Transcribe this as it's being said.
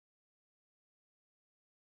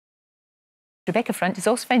Rebecca Front has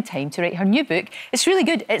also found time to write her new book. It's really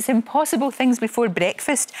good. It's Impossible Things Before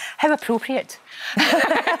Breakfast. How appropriate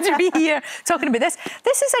to be here talking about this.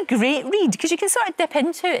 This is a great read because you can sort of dip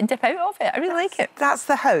into it and dip out of it. I really like it. That's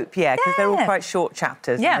the hope, yeah, because they're all quite short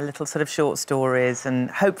chapters, yeah. And little sort of short stories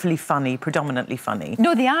and hopefully funny, predominantly funny.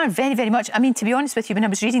 No, they are very, very much. I mean, to be honest with you, when I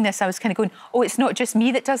was reading this, I was kind of going, oh, it's not just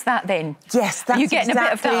me that does that then. Yes, that's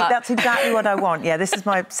that's exactly what I want. Yeah, this is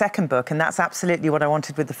my second book, and that's absolutely what I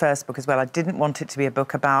wanted with the first book as well. I didn't want it to be a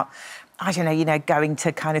book about, I don't know, you know, going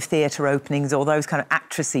to kind of theatre openings or those kind of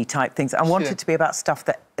actressy type things. I wanted it to be about stuff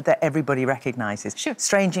that everybody recognises. Sure.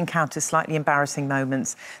 Strange encounters, slightly embarrassing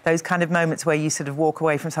moments, those kind of moments where you sort of walk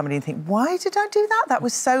away from somebody and think, why did I do that? That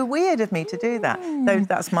was so weird of me to do that.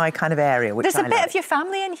 That's my kind of area, which There's a bit of your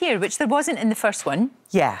family in here, which there wasn't in the first one.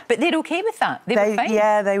 Yeah. But they're OK with that? They were fine?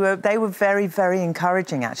 Yeah, they were very, very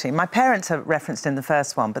encouraging, actually. My parents are referenced in the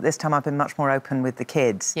first one, but this time I've been much more open with the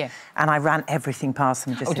kids. Yeah. And I ran everything past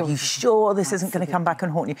them and just said, are you sure this isn't going to come back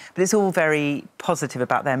and haunt you? But it's all very positive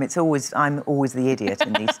about them. I'm always the idiot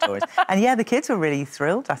in these stories. And yeah, the kids were really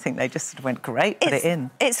thrilled. I think they just sort of went, great, put it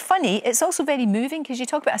in. It's funny. It's also very moving because you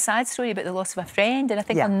talk about a sad story about the loss of a friend, and I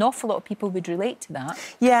think an awful lot of people would relate to that.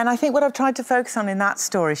 Yeah, and I think what I've tried to focus on in that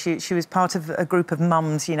story, she was part of a group of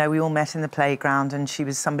mums, you know, we all met in the playground, and she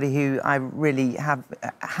was somebody who I really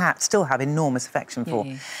still have enormous affection for.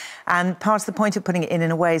 Yeah. And part of the point of putting it in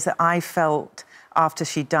a way is that I felt after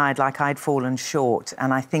she died like I'd fallen short,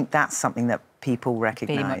 and I think that's something that people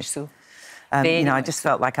recognise. Very much so. You know, I just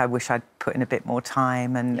felt like I wish I'd put in a bit more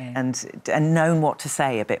time and known what to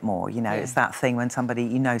say a bit more. You know, it's that thing when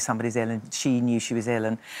somebody's ill and she knew she was ill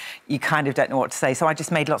and you kind of don't know what to say. So I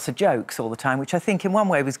just made lots of jokes all the time, which I think in one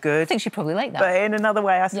way was good. I think she probably liked that. But in another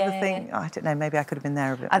way, I sort of think, I don't know, maybe I could have been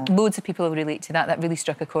there a bit more. Loads of people relate to that. That really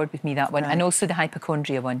struck a chord with me, that one. Right. And also the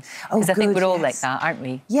hypochondria one. Because I think we're all like that, aren't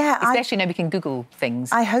we? Yeah. Especially now we can Google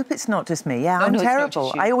things. I hope it's not just me. Yeah, I'm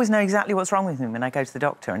terrible. I always know exactly what's wrong with me when I go to the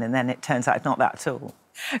doctor, and then it turns out it's not that at all.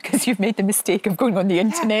 Because you've made the mistake of going on the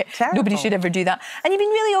internet. Terrible. Nobody should ever do that. And you've been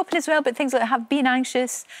really open as well about things like have been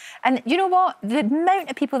anxious. And you know what? The amount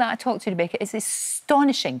of people that I talk to, Rebecca, is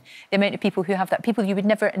astonishing. The amount of people who have that. People you would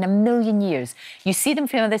never in a million years. You see them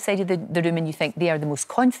from the other side of the room and you think they are the most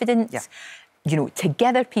confident, you know,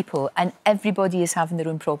 together people, and everybody is having their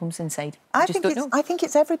own problems inside. I think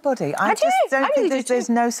it's everybody. I just don't think there's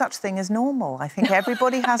no such thing as normal. I think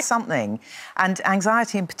everybody has something, and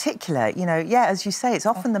anxiety in particular. You know, as you say, it's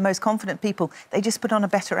often the most confident people. They just put on a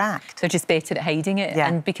better act. They're just better at hiding it,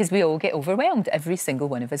 and because we all get overwhelmed. Every single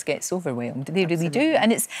one of us gets overwhelmed. They really do,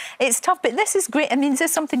 and it's tough. But this is great. I mean, is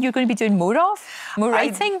this something you're going to be doing more of? More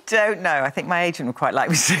writing? I don't know. I think my agent would quite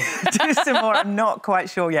like me to do some more. I'm not quite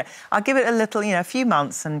sure yet. I'll give it a little, you know, a few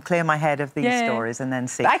months and clear my head of these stories and then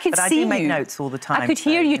see. But I do make notes all the time. I could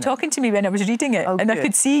hear you talking to me when I was reading it, and I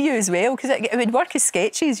could see you as well, because it would work as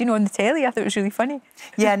sketches, you know, on the telly. I thought it was really funny.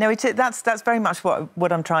 Yeah, no, that's very much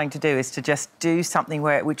what I'm trying to do, is to just do something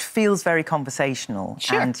which feels very conversational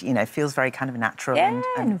and, you know, feels very kind of natural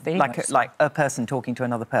and like a person talking to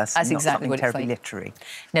another person. That's exactly not what something terribly it's like. literary.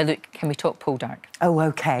 Now, look, can we talk Poldark? Oh,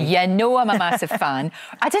 OK. Yeah, no, I'm a massive fan.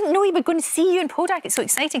 I didn't know you were going to see you in Poldark. It's so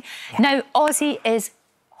exciting. Yeah. Now, Ozzy is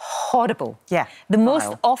horrible. Yeah. The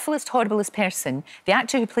most awfulest, horriblest person. The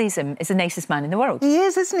actor who plays him is the nicest man in the world. He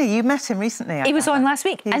is, isn't he? You met him recently. He was on last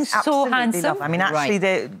week, and so handsome. Lovely. I mean, actually,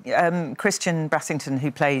 the Christian Brassington, who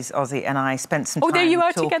plays Ozzy, and I spent some time there you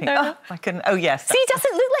are talking. together. Oh, yes. See, he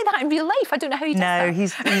doesn't look like that in real life. I don't know how he does that. No,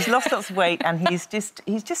 he's lost lots of weight, and he's just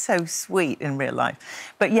so sweet in real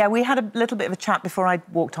life. But yeah, we had a little bit of a chat before I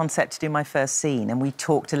walked on set to do my first scene, and we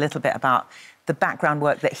talked a little bit about the background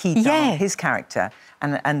work that he'd done, his character,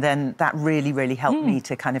 and then that really, really helped me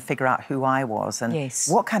to kind of figure out who I was and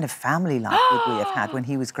what kind of family life would we have had when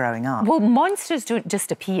he was growing up. Well, monsters don't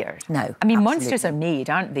just appear. No, I mean, monsters are made,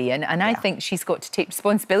 aren't they? And I think she's got to take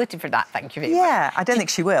responsibility for that, thank you very much. Yeah, I don't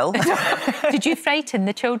think she will. Did you frighten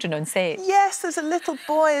the children on set? Yes, there's a little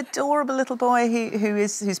boy, adorable little boy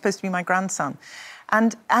who's supposed to be my grandson.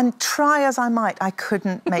 And try as I might, I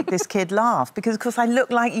couldn't make this kid laugh because, of course, I look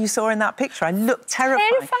like you saw in that picture. I look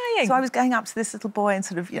terrifying. So I was going up to this little boy and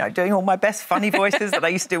sort of, you know, doing all my best funny voices that I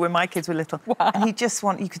used to do when my kids were little. Wow. And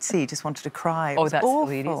you could see he just wanted to cry. Oh, that's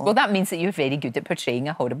hilarious. Well, that means that you're very good at portraying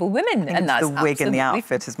a horrible woman. And that's the wig and the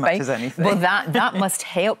outfit as much as anything. Well, that must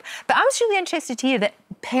help. But I was really interested to hear that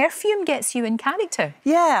perfume gets you in character.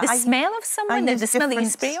 Yeah. The smell of someone, the smell that you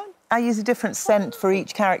spray on. I use a different scent for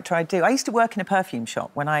each character I do. I used to work in a perfume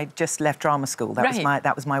shop when I just left drama school.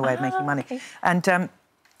 That was my way of making money. Okay. And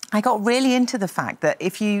I got really into the fact that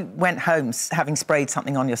if you went home having sprayed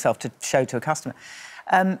something on yourself to show to a customer,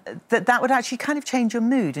 that would actually kind of change your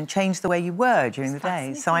mood and change the way you were during the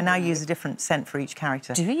day. So I now use a different scent for each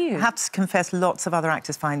character. Do you? I have to confess, lots of other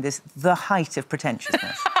actors find this the height of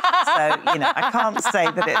pretentiousness. So, you know, I can't say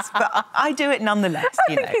that it's... But I do it nonetheless,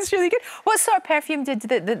 I think it's really good. What sort of perfume did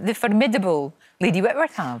the formidable Lady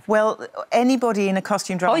Whitworth have? Well, anybody in a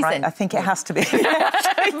costume drama, Poison. I think it has to be...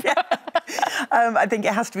 I think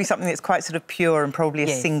it has to be something that's quite sort of pure and probably a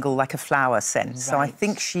single, like a flower scent. Right. So I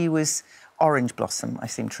think she was Orange Blossom, I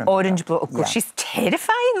seem to remember. Orange Blossom. Oh, gosh, she's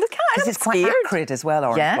terrifying. Look at her. Because it's quite acrid as well,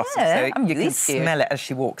 Orange Blossom. So I'm you really can scared. smell it as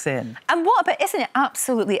she walks in. And what about, isn't it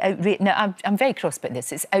absolutely outrageous? Now, I'm very cross about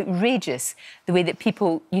this. It's outrageous the way that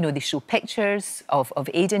people, you know, they show pictures of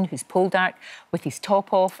Aidan, who's Poldark, with his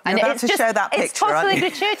top off. You're about to show that picture, it's totally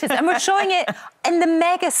gratuitous. And we're showing it in the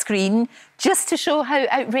mega screen just to show how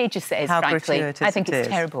outrageous it is, frankly. I think it's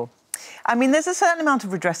terrible. I mean, there's a certain amount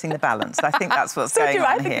of redressing the balance. I think that's what's going on here.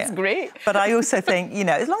 I think it's great. But I also think, you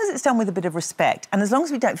know, as long as it's done with a bit of respect, and as long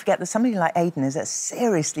as we don't forget that somebody like Aidan is a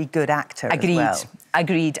seriously good actor as well.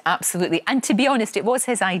 Agreed, absolutely. And to be honest, it was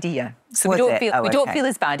his idea. So we don't feel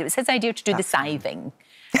as bad. It was his idea to do the scything.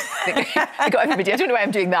 I got everybody. I don't know why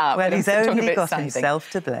I'm doing that. Well, he's only got himself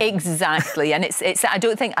to blame. Exactly. And it's I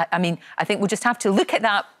don't think... I mean, I think we'll just have to look at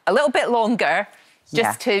that a little bit longer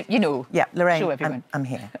just to, you know, Lorraine, show everyone. I'm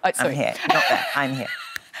here. Sorry. I'm here. Not there. I'm here.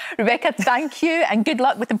 Rebecca, thank you, and good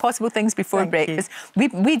luck with Impossible Things Before Breakfast.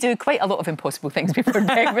 We do quite a lot of impossible things before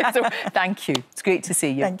breakfast, so thank you. It's great to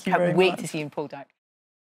see you. Thank you very much. Can't wait to see you in Poldark.